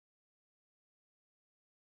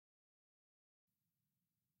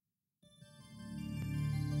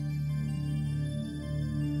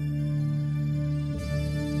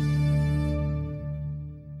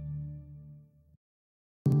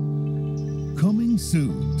Coming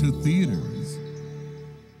soon to theaters.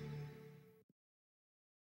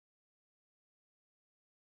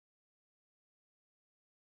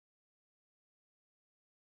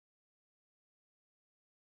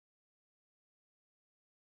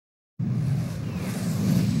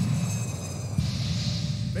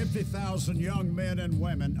 $50,000 young men and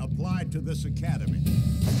women applied to this academy.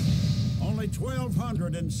 Only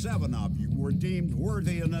 1,207 of you were deemed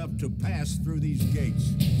worthy enough to pass through these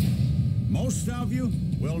gates. Most of you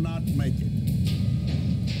will not make it.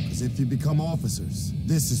 Because if you become officers,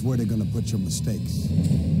 this is where they're gonna put your mistakes.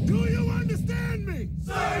 Do you understand me?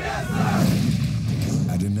 Sir, yes,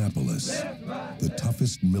 sir! At Annapolis, the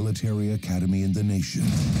toughest military academy in the nation.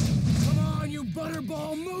 Come on, you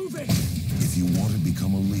butterball, move it! If you want to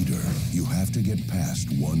become a leader, you have to get past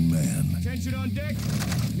one man. Attention on deck.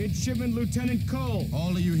 Midshipman Lieutenant Cole.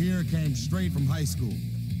 All of you here came straight from high school.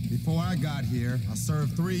 Before I got here, I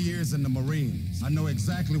served 3 years in the Marines. I know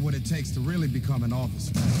exactly what it takes to really become an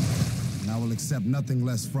officer. And I will accept nothing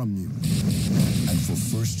less from you. And for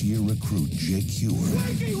first-year recruit Jake Hewer,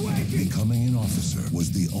 becoming an officer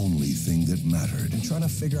was the only thing that mattered. I'm trying to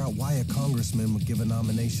figure out why a congressman would give a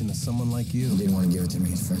nomination to someone like you. He didn't want to give it to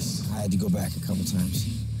me at first. I had to go back a couple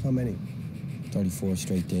times. How many? 34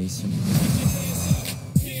 straight days.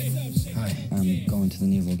 Hi, I'm going to the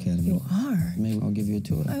Naval Academy. You are? Maybe I'll give you a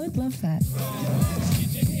tour. I would love that.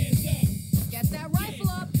 Get that rifle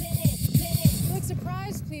up! Quick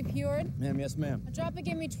surprise, please, Heward. Ma'am, yes, ma'am. A drop and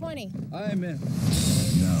give me 20. Aye, ma'am.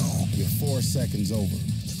 Now, You're 4 seconds over.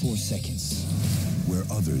 It's 4 seconds. where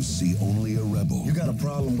others see only a rebel, You got a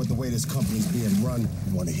problem with the way this company's being run?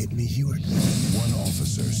 You want to hit me, Heward? one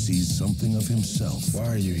officer sees something of himself. Why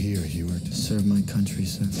are you here, Heward? To serve my country,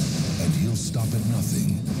 sir. And he'll stop at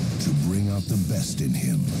nothing to bring out the best in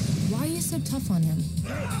him. Why are you so tough on him?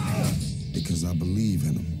 Because I believe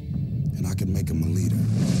in him, and I can make him a leader.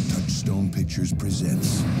 Touchstone Pictures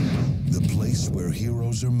presents the place where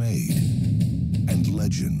heroes are made and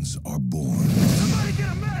legends are born. Somebody get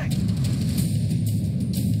a medic!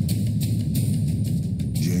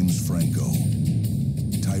 James Franco,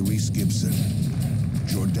 Tyrese Gibson,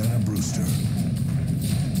 Jordana Brewster.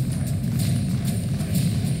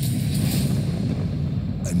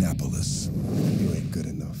 Annapolis. You ain't good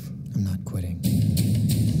enough. I'm not quitting.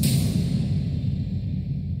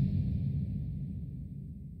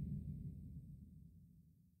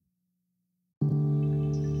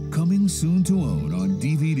 Coming soon to own on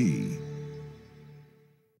DVD.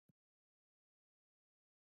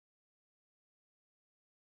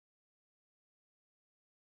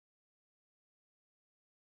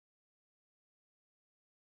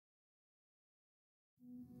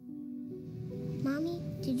 Mommy,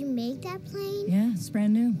 did you make that plane? Yeah, it's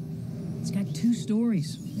brand new. It's got 2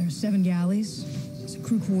 stories. There are 7 galleys. There's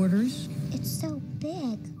crew quarters. It's so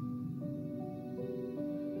big.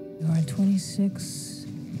 There are 26.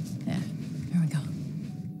 Yeah, here we go.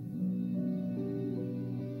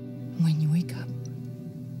 When you wake up,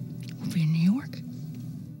 we'll be in New York.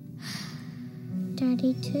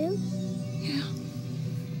 Daddy, too? Yeah.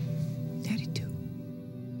 Daddy, too.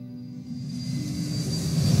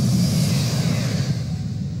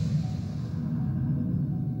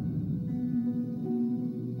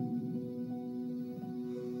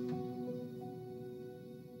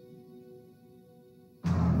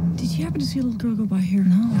 Did you happen to see a little girl go by here?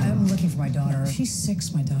 No. I'm looking for my daughter. She's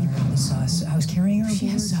 6, my daughter. I was carrying her aboard. She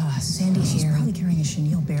has sandy She's hair. probably carrying a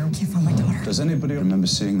chenille bear. Can't find my daughter. Does anybody remember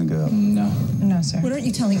seeing the girl? No. No, sir. What aren't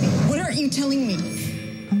you telling me? What aren't you telling me?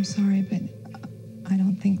 I'm sorry, but I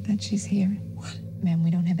don't think that she's here. What? Ma'am,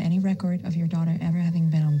 we don't have any record of your daughter ever having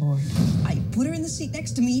been on board. I put her in the seat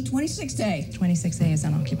next to me, 26A. 26A is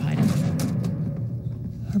unoccupied.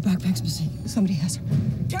 Her backpack's missing. Somebody has her.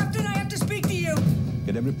 Captain, I have to speak to you.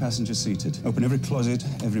 Get every passenger seated. Open every closet,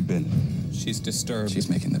 every bin. She's disturbed. She's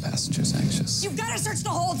making the passengers anxious. You've got to search the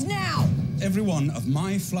holds now. Every one of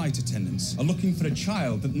my flight attendants are looking for a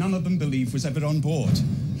child that none of them believe was ever on board.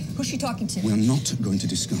 Who's she talking to? We're not going to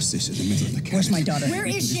discuss this in the middle of the cabin. Where's my daughter? Where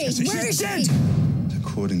is she? Where is she?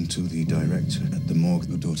 According to the director at the morgue,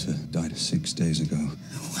 your daughter died 6 days ago.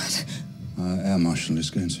 What? Our air marshal is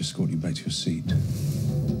going to escort you back to your seat.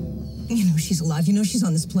 You know she's alive. You know she's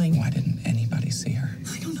on this plane. Why didn't anybody see her?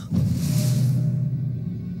 I don't know.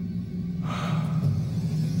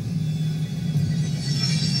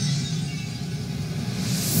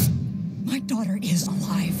 My daughter is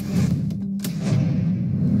alive.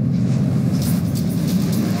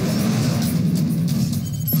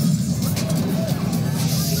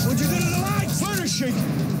 What'd you do to the lights? Furnishing!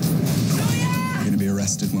 You're going to be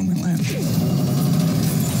arrested when we land.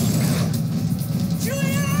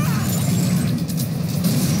 Julia!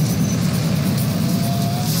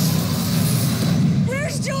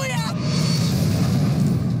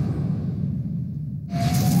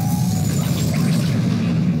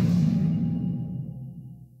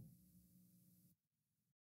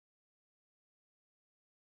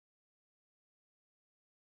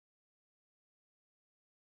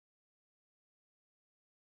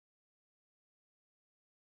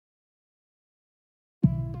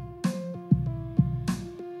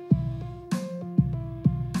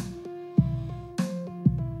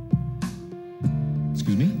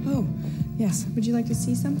 Excuse me? Oh, yes. Would you like to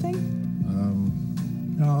see something?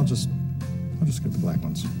 No, I'll just get the black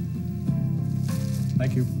ones.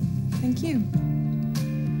 Thank you. Thank you.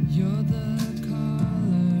 You're the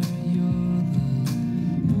color, you're the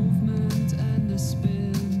movement and the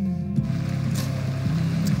spin.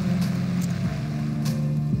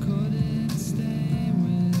 Couldn't stay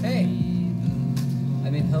with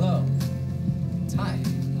hello. Hi.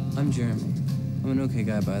 I'm Jeremy. I'm an okay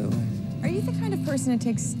guy, by the way. Are you the kind of person it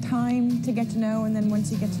takes time to get to know, and then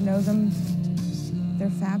once you get to know them,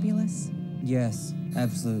 they're fabulous? Yes,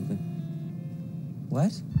 absolutely.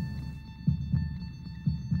 What?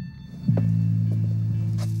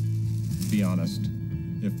 Be honest.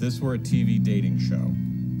 If this were a TV dating show,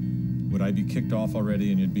 would I be kicked off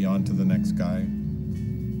already and you'd be on to the next guy?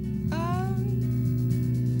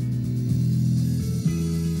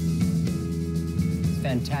 It's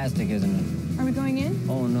fantastic, isn't it? Are we going in?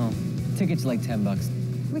 Oh, no. Tickets like $10.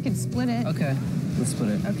 We could split it. Okay, let's split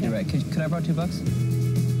it. Okay. You're right. Could I borrow $2?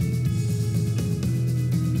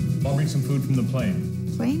 I'll bring some food from the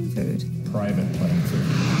plane. Plane food? Private plane food.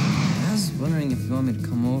 I was wondering if you want me to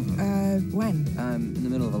come over. When? I'm in the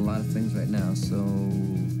middle of a lot of things right now, so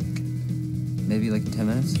maybe like 10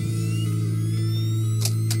 minutes?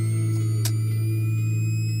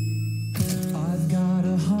 I've got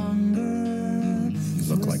a hunger. You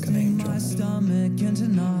look like an angel. My stomach into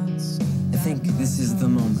knots. I think this is the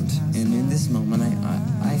moment, and in this moment,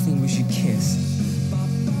 I think we should kiss.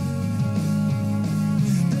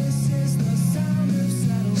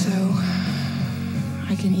 So,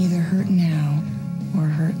 I can either hurt now or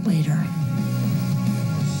hurt later.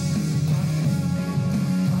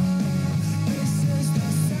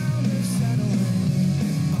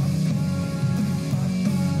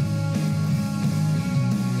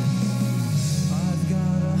 I've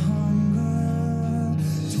got a hunger,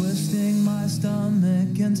 twisting my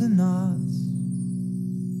stomach into knots.